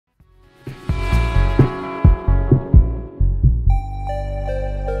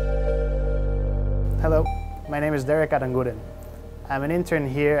name is Derek Aranguren. I'm an intern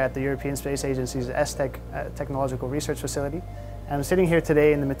here at the European Space Agency's ESTEC Technological Research Facility. I'm sitting here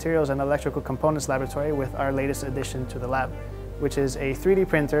today in the Materials and Electrical Components Laboratory with our latest addition to the lab, which is a 3D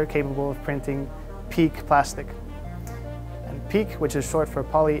printer capable of printing PEEK plastic. And PEEK, which is short for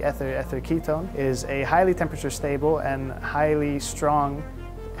polyether ether ketone, is a highly temperature stable and highly strong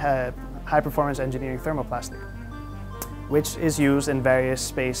high-performance engineering thermoplastic, which is used in various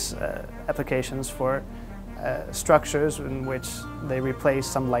space applications for structures in which they replace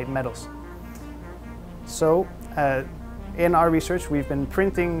some light metals. So, in our research, we've been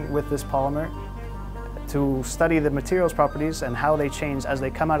printing with this polymer to study the materials properties and how they change as they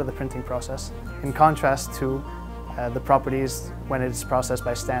come out of the printing process, in contrast to the properties when it's processed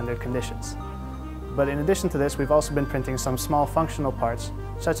by standard conditions. But in addition to this, we've also been printing some small functional parts,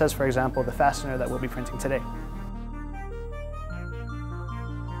 such as, for example, the fastener that we'll be printing today.